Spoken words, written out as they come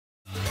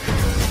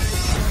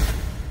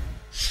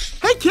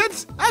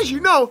as you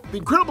know, The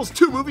Incredibles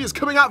 2 movie is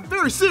coming out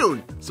very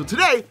soon. So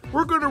today,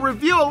 we're going to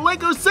review a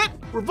Lego set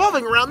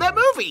revolving around that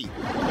movie.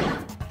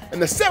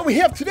 And the set we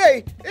have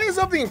today is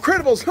of The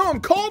Incredibles home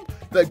called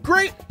The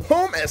Great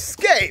Home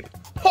Escape.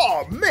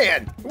 Oh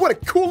man, what a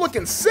cool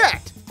looking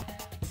set.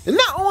 And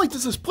not only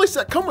does this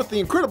playset come with the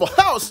Incredible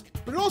house,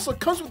 but it also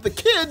comes with the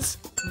kids,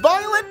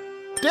 Violet,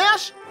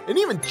 Dash, and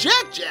even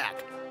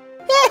Jack-Jack.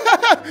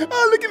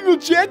 Oh, look at little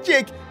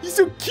Jack-Jack. He's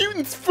so cute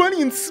and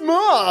funny and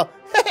small.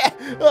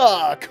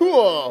 Oh,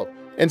 cool.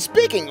 And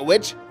speaking of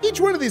which, each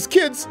one of these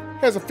kids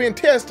has a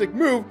fantastic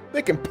move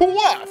they can pull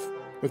off.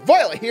 With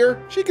Violet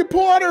here, she can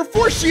pull out her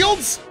force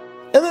shields.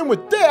 And then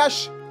with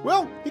Dash,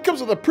 well, he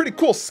comes with a pretty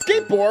cool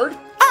skateboard.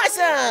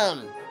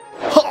 Awesome!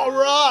 All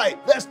right,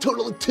 that's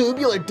totally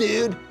tubular,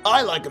 dude.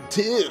 I like him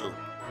too.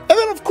 And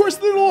then, of course,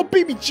 the little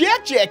baby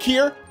Jack-Jack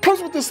here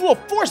comes with this little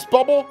force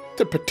bubble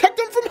to protect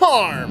him from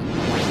harm.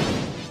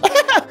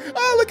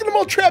 Oh, look at them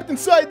all trapped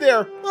inside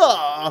there.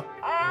 Aww.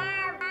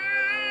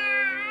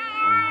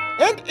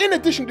 And in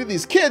addition to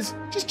these kids,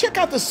 just check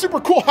out this super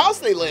cool house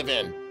they live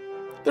in.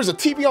 There's a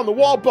TV on the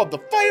wall above the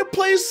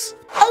fireplace.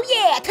 Oh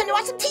yeah, time to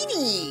watch some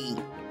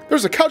TV.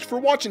 There's a couch for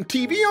watching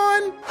TV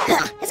on.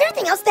 Is there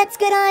anything else that's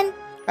good on?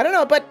 I don't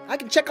know, but I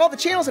can check all the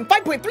channels in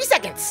 5.3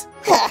 seconds.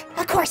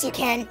 Of course you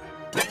can.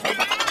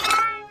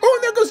 Oh,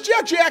 and there goes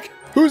Jack-Jack,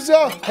 who's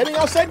heading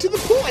outside to the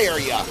pool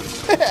area.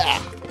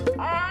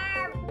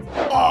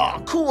 Oh,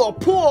 cool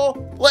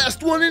pool.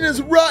 Last one in is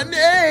rotten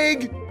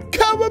egg.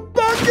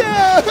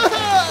 Cowabunga!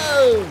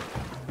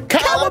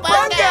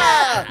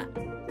 Cowabunga!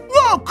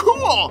 Whoa,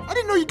 cool! I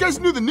didn't know you guys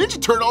knew the Ninja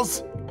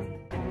Turtles.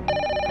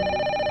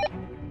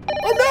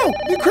 Oh no,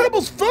 the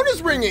Incredibles' phone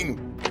is ringing.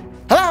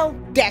 Hello,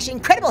 Dash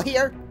Incredible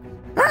here.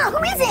 Oh,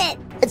 who is it?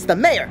 It's the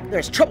mayor.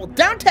 There's trouble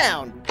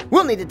downtown.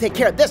 We'll need to take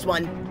care of this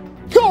one.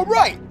 All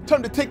right,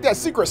 time to take that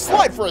secret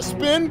slide for a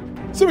spin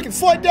so we can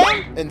slide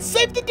down and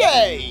save the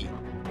day.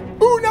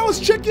 Ooh, now let's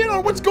check in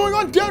on what's going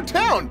on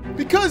downtown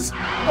because,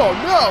 oh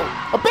no,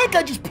 a bad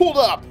guy just pulled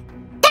up.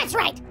 That's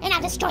right, and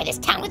I'll destroy this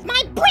town with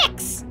my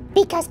bricks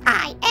because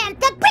I am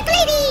the Brick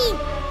Lady.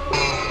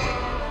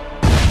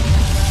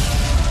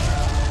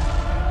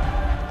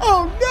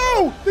 Oh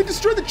no, they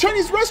destroyed the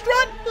Chinese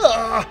restaurant?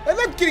 I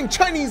love getting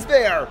Chinese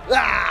there.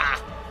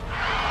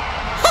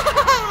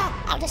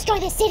 I'll destroy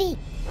this city.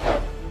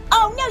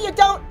 Oh, no you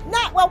don't.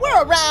 Not while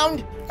we're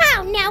around.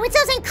 Oh no, it's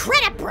those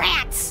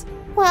Incredibrats.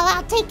 Well,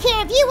 I'll take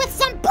care of you with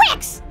some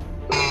bricks.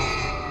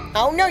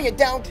 Oh, no you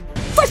don't.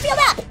 Force field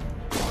up.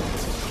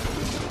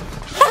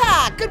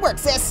 Haha, good work,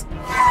 sis.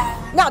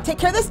 Now take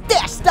care of this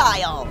Dash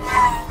style.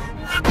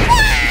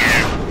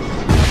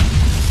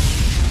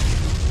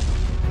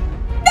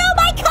 No,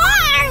 my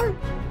car!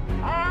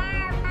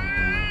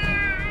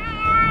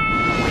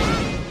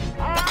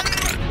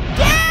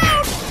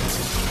 Down!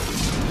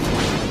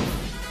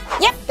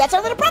 Yep, that's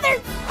our little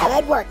brother.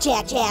 Good work,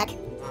 Jack-Jack.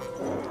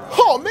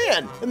 Oh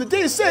man, and the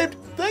day is saved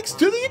thanks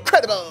to the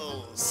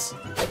Incredibles.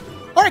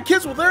 All right,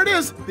 kids, well there it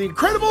is, the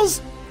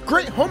Incredibles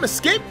Great Home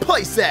Escape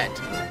playset.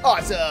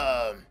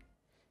 Awesome.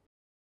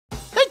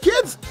 Hey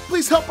kids,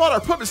 please help out our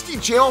Puppet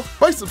Steve channel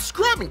by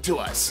subscribing to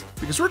us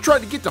because we're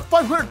trying to get to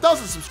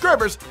 500,000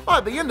 subscribers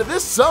by the end of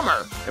this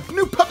summer. And the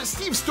new Puppet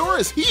Steve store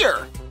is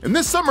here. And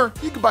this summer,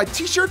 you can buy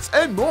t-shirts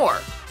and more.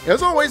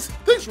 As always,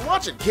 thanks for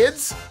watching,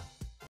 kids.